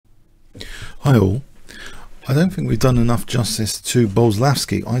Hi all. I don't think we've done enough justice to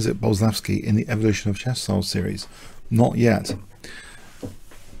Boleslavsky, Isaac Boleslavsky, in the Evolution of Chess Style series. Not yet.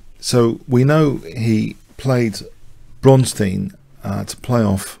 So we know he played Bronstein to play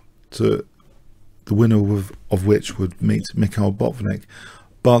off to the winner of which would meet Mikhail Botvinnik.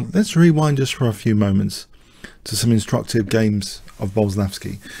 But let's rewind just for a few moments to some instructive games of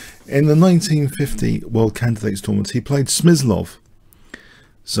Boleslavsky. In the 1950 World Candidates Tournament, he played Smyslov,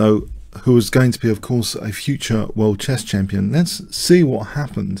 who was going to be, of course, a future world chess champion. Let's see what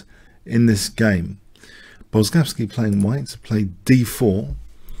happened in this game. Boleslavsky, playing white, played d4.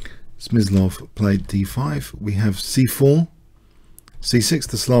 Smyslov played d5. We have c4, c6,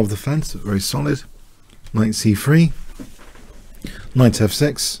 the Slav defense, very solid. Knight c3, knight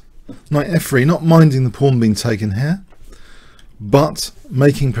f6, knight f3, not minding the pawn being taken here, but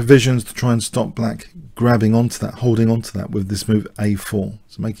making provisions to try and stop black grabbing onto that, holding onto that with this move a4.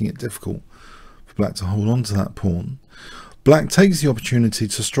 So making it difficult for black to hold on to that pawn. Black takes the opportunity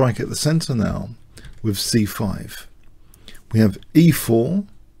to strike at the center now with c5. We have e4,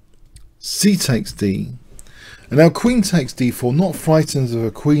 c takes d, and now queen takes d4, not frightened of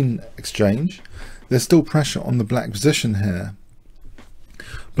a queen exchange. There's still pressure on the black position here.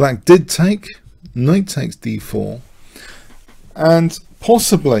 Black did take, knight takes d4, and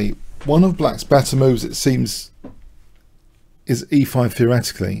possibly one of black's better moves, it seems, is e5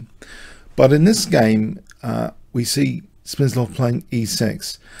 theoretically. But in this game, we see Smyslov playing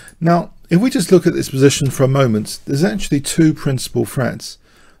e6. Now, if we just look at this position for a moment, there's actually two principal threats.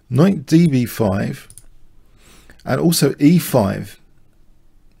 Knight db5 and also e5.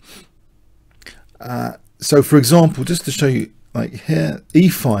 So for example, just to show you, like here,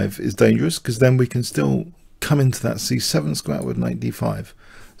 e5 is dangerous because then we can still come into that c7 square with knight d5.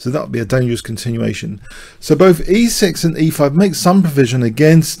 So that would be a dangerous continuation. So both e6 and e5 make some provision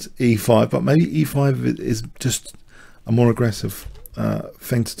against e5, but maybe e5 is just a more aggressive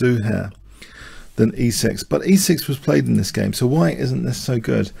thing to do here than e6. But e6 was played in this game, so why isn't this so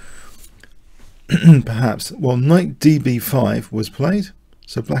good? Perhaps, well, knight db5 was played,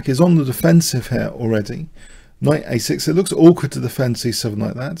 so black is on the defensive here already. Knight a6, it looks awkward to defend c7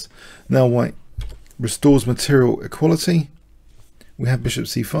 like that. Now white restores material equality. We have bishop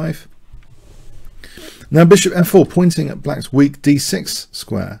c5. Now bishop f4, pointing at black's weak d6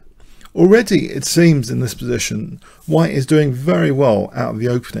 square. Already it seems in this position white is doing very well out of the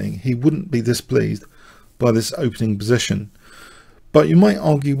opening. He wouldn't be displeased by this opening position. But you might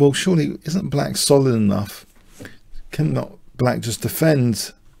argue, well, surely isn't black solid enough? Cannot black just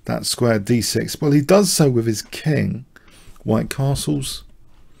defend that square d6? Well, he does so with his king. White castles.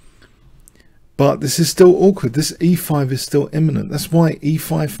 But this is still awkward. This e5 is still imminent. That's why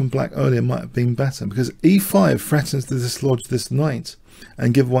e5 from black earlier might have been better, because e5 threatens to dislodge this knight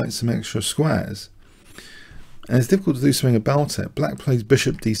and give white some extra squares. And it's difficult to do something about it. Black plays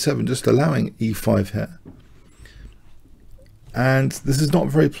bishop d7, just allowing e5 here. And this is not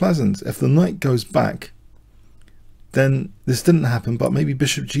very pleasant. If the knight goes back, then this didn't happen, but maybe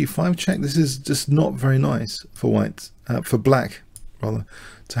bishop g5 check. This is just not very nice for white, for black rather,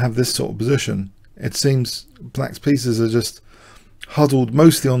 to have this sort of position. It seems black's pieces are just huddled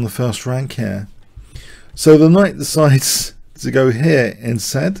mostly on the first rank here. So the knight decides to go here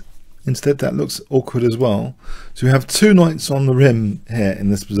instead. Instead, that looks awkward as well. So we have two knights on the rim here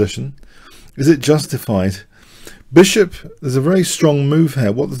in this position. Is it justified? Bishop, there's a very strong move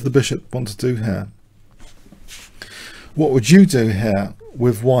here. What does the bishop want to do here? What would you do here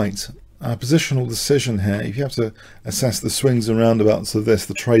with white? A positional decision here. If you have to assess the swings and roundabouts of this,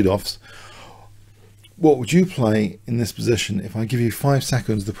 the trade-offs, what would you play in this position? If I give you 5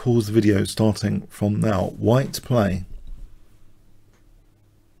 seconds to pause the video starting from now. White play.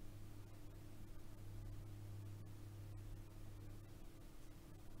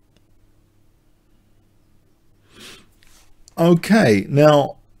 Okay,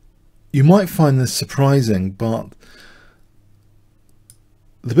 now you might find this surprising, but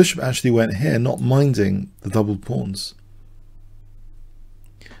the bishop actually went here, not minding the double pawns.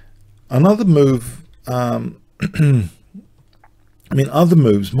 Another move, I mean, other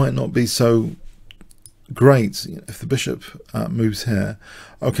moves might not be so great if the bishop moves here.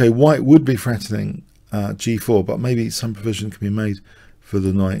 Okay, white would be threatening g4, but maybe some provision can be made for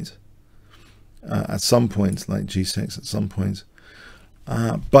the knight at some point, like g6 at some point.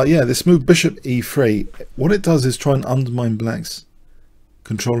 But yeah, this move bishop e3, what it does is try and undermine black's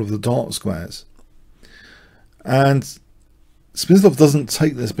control of the dark squares. And Smyslov doesn't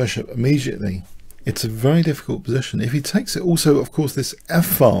take this bishop immediately. It's a very difficult position. If he takes it, also, of course, this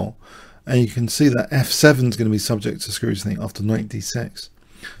f-file, and you can see that f7 is going to be subject to scrutiny after knight d6.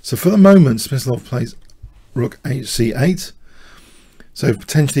 So for the moment, Smyslov plays rook hc8, so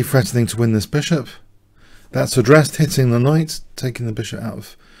potentially threatening to win this bishop. That's addressed, hitting the knight, taking the bishop out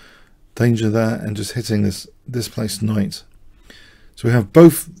of danger there, and just hitting this displaced knight. So we have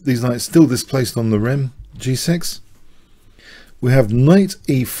both these knights still displaced on the rim. g6. We have knight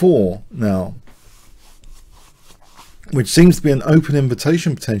e4 now, which seems to be an open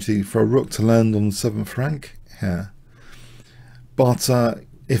invitation potentially for a rook to land on the 7th rank here. But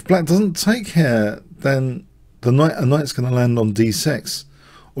if black doesn't take here, then a knight's going to land on d6.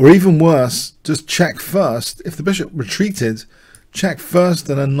 Or even worse, just check first. If the bishop retreated, check first,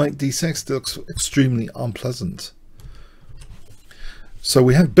 and then knight d6 looks extremely unpleasant. So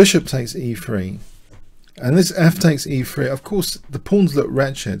we have bishop takes e3, and this f takes e3. Of course, the pawns look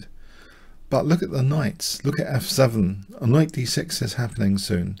wretched, but look at the knights. Look at f7. A knight d6 is happening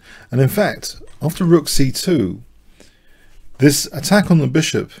soon. And in fact, after rook c2, this attack on the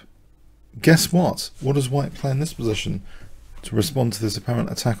bishop, guess what? What does white play in this position to respond to this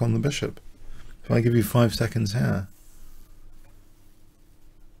apparent attack on the bishop? If I give you 5 seconds here.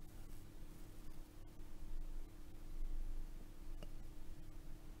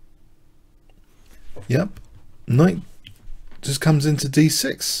 Yep, knight just comes into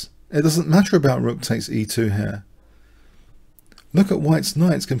d6. It doesn't matter about rook takes e2 here. Look at white's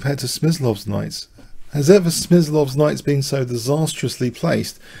knights compared to Smyslov's knights. Has ever Smyslov's knights been so disastrously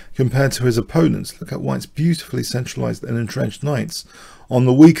placed compared to his opponents? Look at white's beautifully centralized and entrenched knights on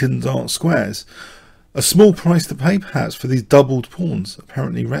the weakened dark squares. A small price to pay perhaps for these doubled pawns,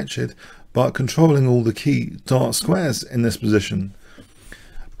 apparently wretched, but controlling all the key dark squares in this position.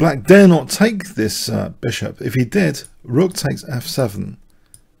 Black dare not take this bishop. If he did, rook takes f7.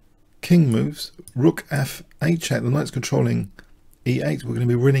 King moves, rook f8 check. The knight's controlling e8. We're going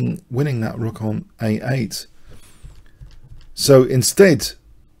to be winning that rook on a8. So instead,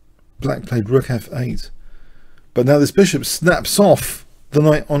 black played rook f8. But now this bishop snaps off the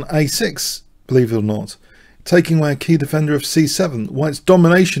knight on a6, believe it or not, taking away a key defender of c7. White's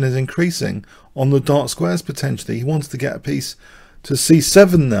domination is increasing on the dark squares potentially. He wants to get a piece to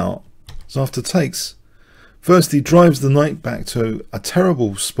c7 now. So after takes, first he drives the knight back to a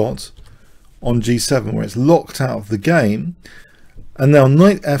terrible spot on g7 where it's locked out of the game, and now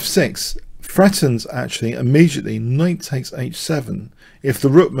knight f6 threatens actually immediately knight takes h7. If the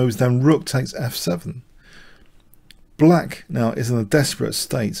rook moves, then rook takes f7. Black now is in a desperate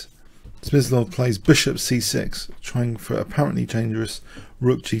state. Smyslov plays bishop c6, trying for apparently dangerous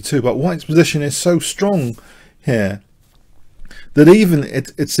rook g2, but white's position is so strong here that even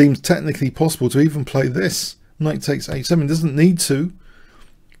it seems technically possible to even play this. Knight takes h7. It doesn't need to,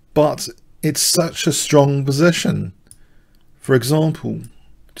 but it's such a strong position. For example,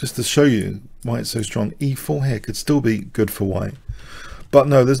 just to show you why it's so strong, e4 here could still be good for white. But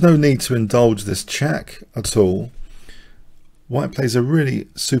no, there's no need to indulge this check at all. White plays a really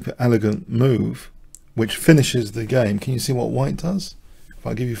super elegant move, which finishes the game. Can you see what white does? If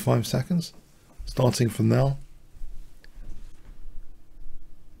I give you 5 seconds, starting from now.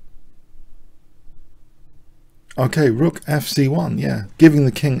 Okay, rook fc1, yeah, giving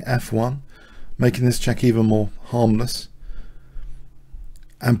the king f1, making this check even more harmless.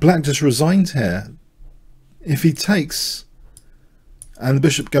 And black just resigns here. If he takes and the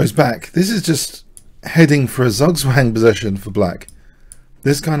bishop goes back, this is just heading for a zugzwang position for black.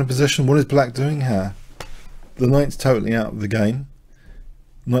 This kind of position, what is black doing here? The knight's totally out of the game.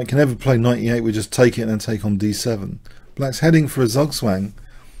 Knight can never play knight e8, we just take it and then take on d7. Black's heading for a zugzwang.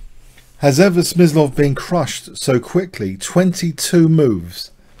 Has ever Smyslov been crushed so quickly? 22 moves.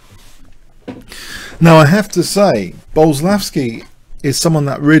 Now I have to say, Bolelasvsky is someone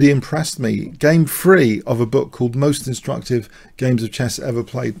that really impressed me. Game 3 of a book called Most Instructive Games of Chess Ever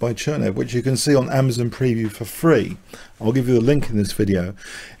Played by Chernev, which you can see on Amazon Preview for free. I'll give you the link in this video.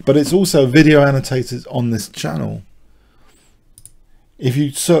 But it's also video annotated on this channel. If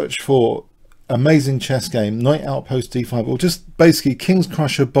you search for amazing chess game, Knight Outpost d5, or just basically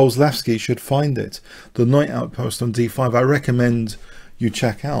kingscrusher Boleslavsky should find it. The Knight Outpost on d5, I recommend you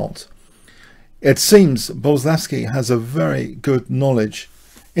check out. It seems Boleslavsky has a very good knowledge,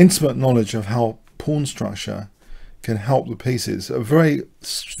 intimate knowledge of how pawn structure can help the pieces. A very,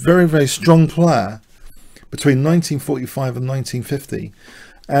 very strong player between 1945 and 1950,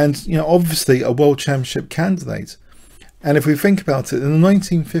 and you know, obviously a world championship candidate. And if we think about it, in the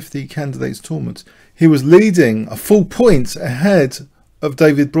 1950 candidates tournament, he was leading a full point ahead of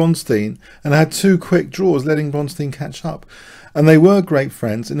David Bronstein and had 2 quick draws, letting Bronstein catch up. And they were great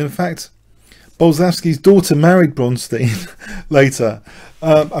friends. And in fact, Boleslavsky's daughter married Bronstein later.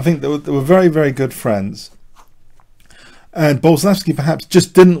 I think they were very, very good friends. And Boleslavsky perhaps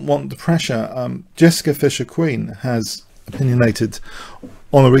just didn't want the pressure. Jessica Fisher-Queen has opinionated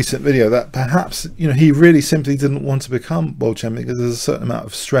on a recent video that perhaps, you know, he really simply didn't want to become world champion because there's a certain amount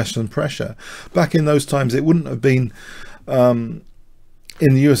of stress and pressure. Back in those times, it wouldn't have been, in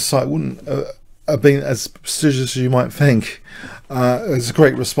the USSR, it wouldn't have been as prestigious as you might think. It's a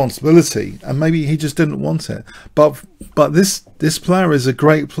great responsibility, and maybe he just didn't want it. But this player is a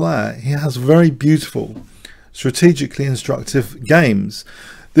great player. He has very beautiful, strategically instructive games.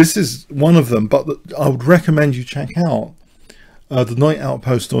 This is one of them, but I would recommend you check out the Night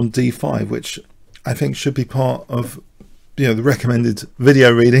Outpost on D5, which I think should be part of, you know, the recommended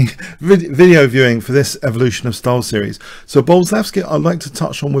video viewing for this Evolution of Style series. So Boleslavsky I'd like to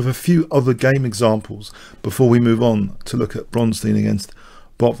touch on with a few other game examples before we move on to look at Bronstein against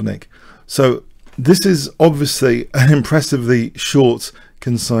Botvinnik. So this is obviously an impressively short,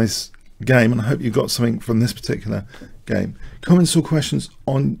 concise game, and I hope you got something from this particular game. Comments or questions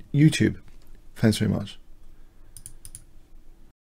on YouTube. Thanks very much.